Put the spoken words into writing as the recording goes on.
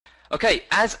Okay,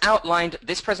 as outlined,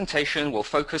 this presentation will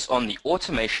focus on the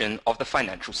automation of the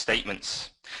financial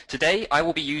statements. Today, I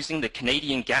will be using the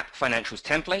Canadian GAAP financials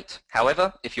template.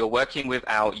 However, if you're working with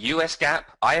our US GAAP,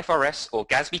 IFRS, or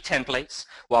GASB templates,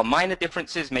 while minor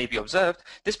differences may be observed,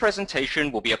 this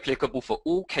presentation will be applicable for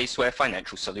all CaseWare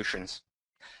financial solutions.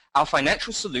 Our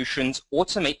financial solutions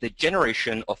automate the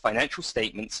generation of financial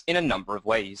statements in a number of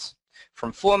ways,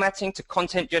 from formatting to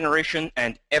content generation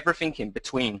and everything in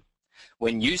between.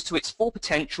 When used to its full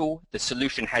potential, the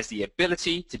solution has the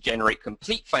ability to generate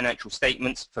complete financial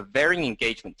statements for varying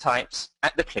engagement types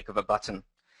at the click of a button,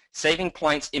 saving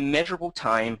clients immeasurable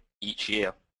time each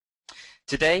year.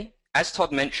 Today, as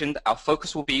Todd mentioned, our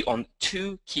focus will be on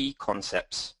two key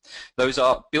concepts. Those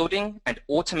are building and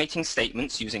automating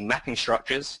statements using mapping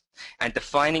structures and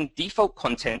defining default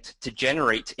content to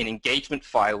generate in engagement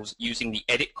files using the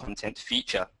Edit Content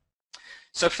feature.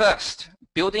 So first,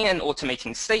 building and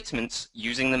automating statements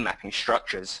using the mapping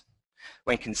structures.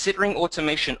 When considering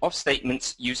automation of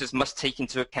statements, users must take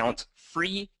into account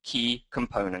three key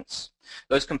components.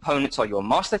 Those components are your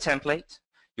master template,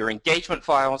 your engagement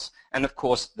files, and of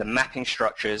course the mapping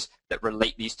structures that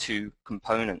relate these two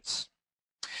components.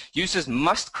 Users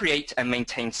must create and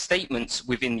maintain statements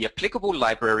within the applicable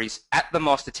libraries at the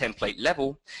master template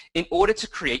level in order to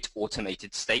create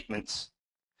automated statements.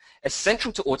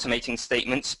 Essential to automating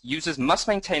statements, users must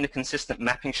maintain a consistent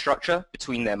mapping structure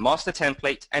between their master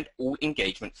template and all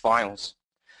engagement files.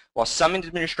 While some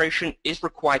administration is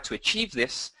required to achieve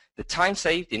this, the time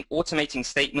saved in automating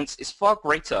statements is far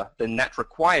greater than that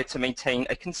required to maintain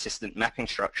a consistent mapping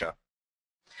structure.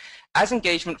 As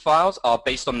engagement files are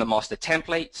based on the master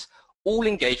templates, all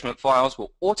engagement files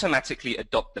will automatically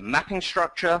adopt the mapping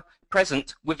structure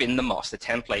present within the master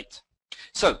template.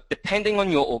 So, depending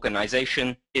on your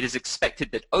organization, it is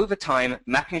expected that over time,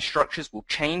 mapping structures will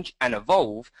change and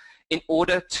evolve in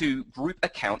order to group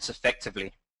accounts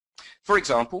effectively. For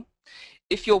example,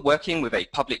 if you're working with a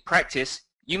public practice,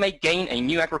 you may gain a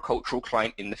new agricultural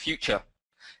client in the future.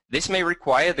 This may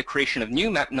require the creation of new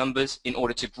map numbers in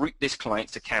order to group this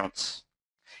client's accounts.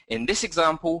 In this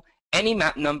example, any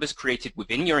map numbers created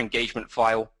within your engagement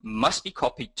file must be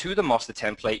copied to the master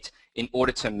template in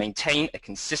order to maintain a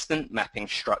consistent mapping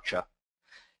structure.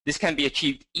 This can be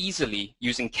achieved easily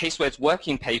using CaseWare's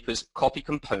Working Papers Copy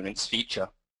Components feature.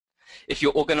 If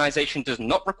your organization does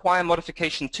not require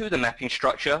modification to the mapping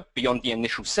structure beyond the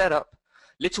initial setup,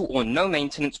 little or no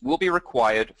maintenance will be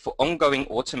required for ongoing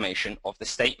automation of the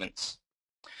statements.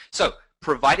 So,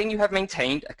 providing you have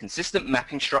maintained a consistent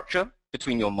mapping structure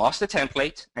between your master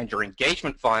template and your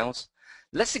engagement files,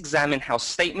 let's examine how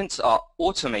statements are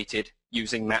automated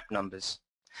using map numbers.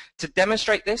 To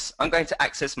demonstrate this, I'm going to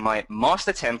access my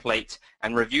master template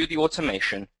and review the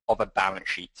automation of a balance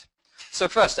sheet. So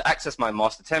first, to access my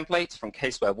master template from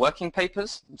CaseWare Working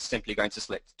Papers, I'm simply going to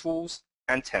select Tools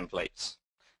and Templates.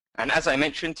 And as I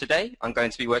mentioned today, I'm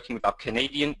going to be working with our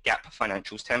Canadian GAAP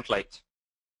Financials template.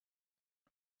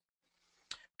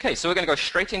 Okay, so we're going to go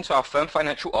straight into our firm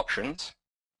financial options,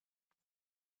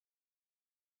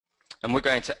 and we're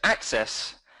going to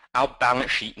access our balance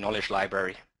sheet knowledge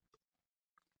library.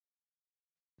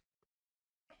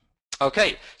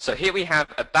 Okay, so here we have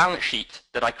a balance sheet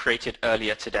that I created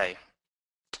earlier today.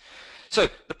 So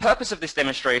the purpose of this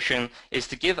demonstration is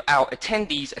to give our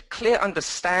attendees a clear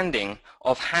understanding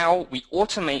of how we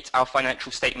automate our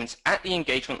financial statements at the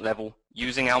engagement level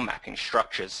using our mapping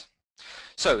structures.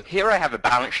 So here I have a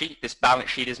balance sheet. This balance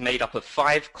sheet is made up of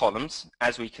 5 columns,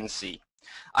 as we can see.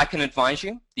 I can advise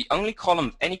you the only column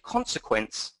of any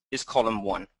consequence is column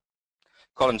 1.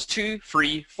 Columns 2,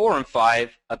 3, 4, and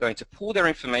 5 are going to pull their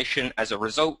information as a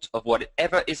result of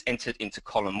whatever is entered into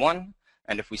column 1,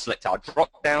 and if we select our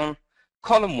drop-down,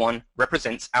 column 1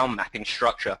 represents our mapping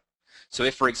structure. So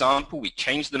if, for example, we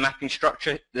change the mapping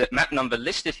structure, the map number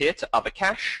listed here to other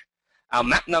cash, our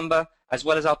map number as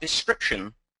well as our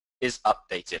description is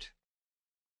updated.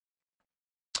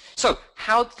 So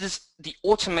how does the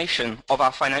automation of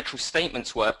our financial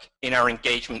statements work in our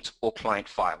engagement or client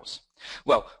files?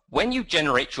 Well, when you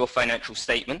generate your financial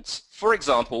statements, for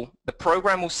example, the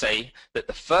program will say that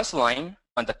the first line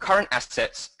under current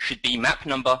assets should be map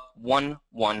number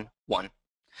 111.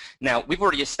 Now, we've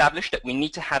already established that we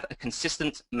need to have a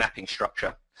consistent mapping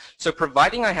structure. So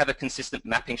providing I have a consistent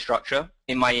mapping structure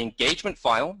in my engagement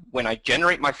file, when I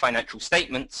generate my financial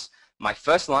statements, my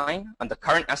first line under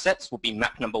current assets will be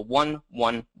map number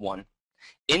 111.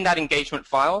 In that engagement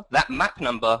file, that map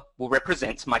number will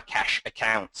represent my cash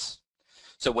accounts.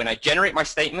 So when I generate my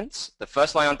statements, the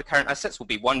first line under current assets will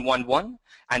be 111,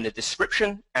 and the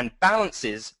description and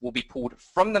balances will be pulled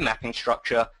from the mapping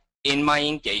structure in my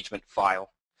engagement file.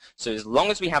 So as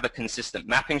long as we have a consistent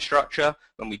mapping structure,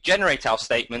 when we generate our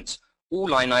statements, all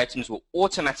line items will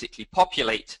automatically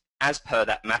populate as per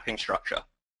that mapping structure.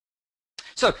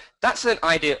 So that's an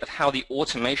idea of how the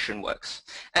automation works.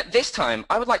 At this time,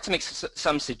 I would like to make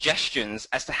some suggestions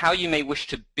as to how you may wish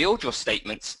to build your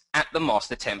statements at the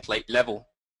master template level.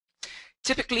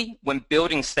 Typically, when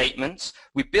building statements,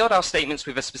 we build our statements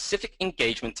with a specific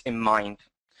engagement in mind.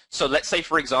 So let's say,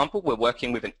 for example, we're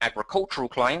working with an agricultural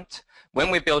client.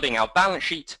 When we're building our balance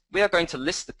sheet, we are going to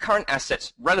list the current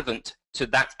assets relevant to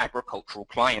that agricultural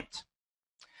client.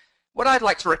 What I'd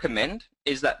like to recommend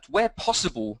is that where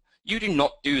possible, you do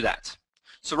not do that.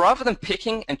 So rather than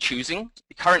picking and choosing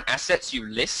the current assets you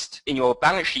list in your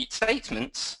balance sheet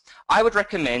statements, I would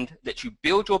recommend that you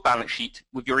build your balance sheet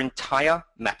with your entire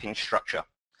mapping structure.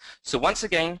 So once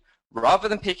again, rather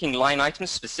than picking line items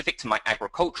specific to my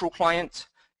agricultural client,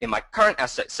 in my current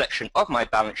asset section of my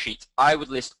balance sheet, I would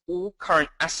list all current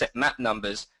asset map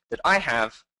numbers that I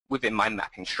have within my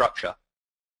mapping structure.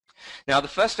 Now, the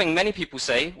first thing many people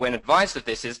say when advised of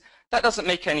this is, that doesn't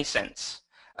make any sense.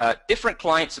 Different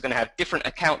clients are going to have different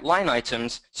account line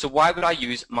items, so why would I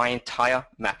use my entire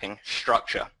mapping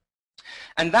structure?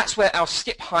 And that's where our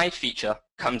skip hide feature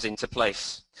comes into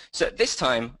place. So at this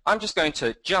time, I'm just going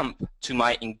to jump to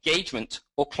my engagement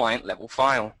or client level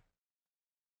file.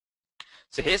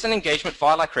 So here's an engagement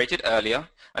file I created earlier,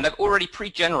 and I've already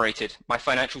pre-generated my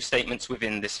financial statements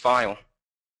within this file.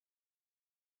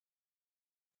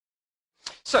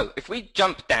 So if we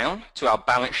jump down to our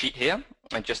balance sheet here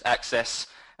and just access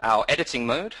our editing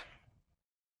mode,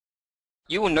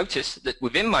 you will notice that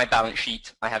within my balance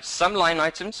sheet I have some line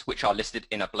items which are listed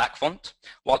in a black font,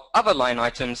 while other line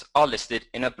items are listed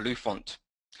in a blue font.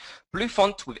 Blue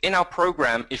font within our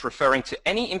program is referring to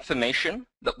any information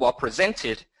that, while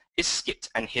presented, is skipped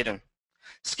and hidden.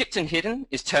 Skipped and hidden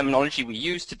is terminology we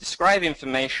use to describe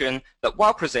information that,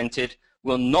 while presented,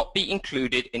 will not be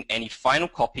included in any final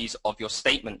copies of your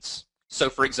statements. So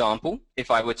for example,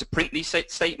 if I were to print these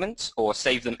statements or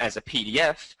save them as a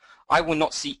PDF, I will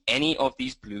not see any of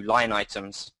these blue line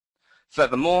items.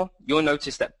 Furthermore, you'll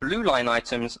notice that blue line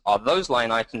items are those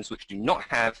line items which do not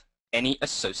have any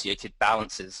associated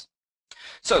balances.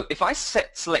 So if I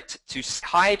select to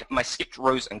hide my skipped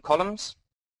rows and columns,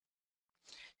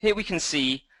 here we can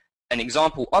see an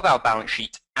example of our balance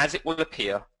sheet as it will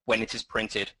appear when it is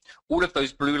printed. All of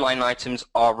those blue line items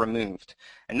are removed.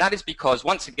 And that is because,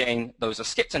 once again, those are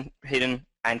skipped and hidden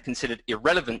and considered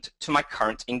irrelevant to my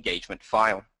current engagement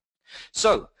file.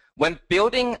 So when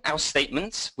building our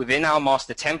statements within our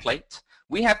master template,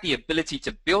 we have the ability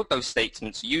to build those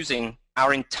statements using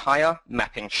our entire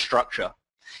mapping structure.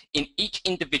 In each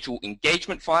individual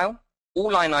engagement file,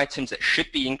 all line items that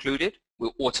should be included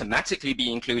will automatically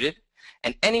be included,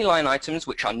 and any line items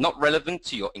which are not relevant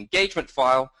to your engagement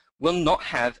file will not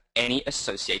have any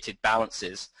associated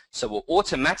balances, so will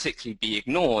automatically be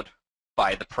ignored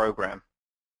by the program.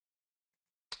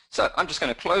 So I'm just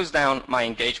going to close down my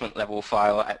engagement level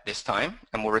file at this time,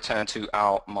 and we'll return to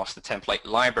our master template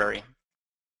library.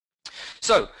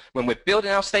 So when we're building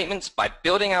our statements, by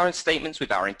building our statements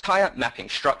with our entire mapping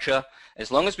structure, as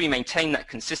long as we maintain that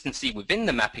consistency within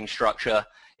the mapping structure,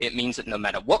 it means that no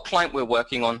matter what client we're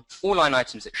working on, all line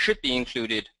items that should be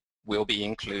included will be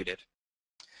included.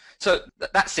 So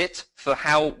that's it for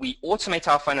how we automate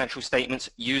our financial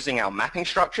statements using our mapping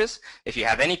structures. If you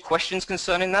have any questions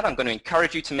concerning that, I'm going to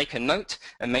encourage you to make a note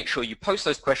and make sure you post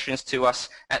those questions to us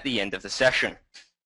at the end of the session.